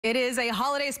It is a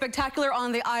holiday spectacular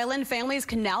on the island. Families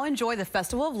can now enjoy the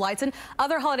Festival of Lights and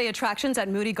other holiday attractions at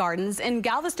Moody Gardens in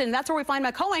Galveston. That's where we find my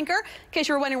co-anchor. In case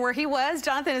you were wondering where he was,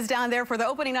 Jonathan is down there for the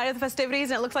opening night of the festivities,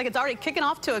 and it looks like it's already kicking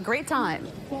off to a great time.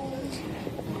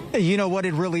 You know what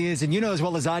it really is, and you know as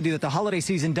well as I do that the holiday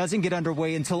season doesn't get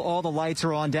underway until all the lights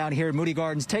are on down here at Moody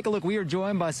Gardens. Take a look. We are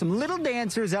joined by some little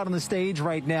dancers out on the stage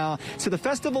right now. So the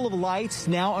Festival of Lights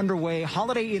now underway.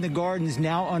 Holiday in the Gardens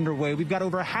now underway. We've got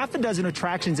over a half a dozen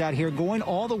attractions out here going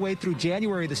all the way through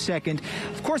January the 2nd.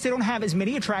 Of course, they don't have as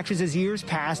many attractions as years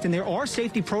past, and there are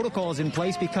safety protocols in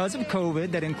place because of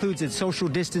COVID. That includes social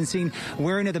distancing,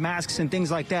 wearing of the masks, and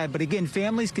things like that. But again,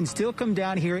 families can still come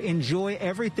down here, enjoy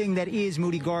everything that is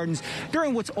Moody Gardens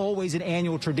during what's always an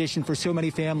annual tradition for so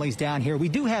many families down here. We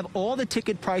do have all the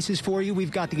ticket prices for you.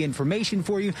 We've got the information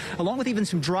for you, along with even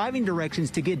some driving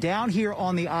directions to get down here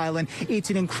on the island.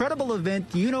 It's an incredible event.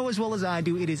 You know as well as I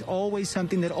do, it is always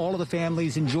something that all of the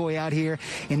families enjoy out here,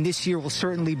 and this year will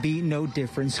certainly be no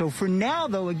different. So for now,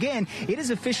 though, again, it is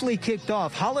officially kicked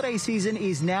off. Holiday season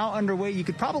is now underway. You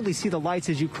could probably see the lights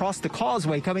as you cross the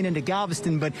causeway coming into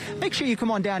Galveston, but make sure you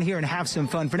come on down here and have some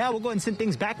fun. For now, we'll go ahead and send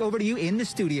things back over to you in the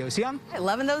studio. Sian?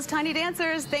 Loving those tiny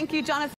dancers. Thank you, Jonathan.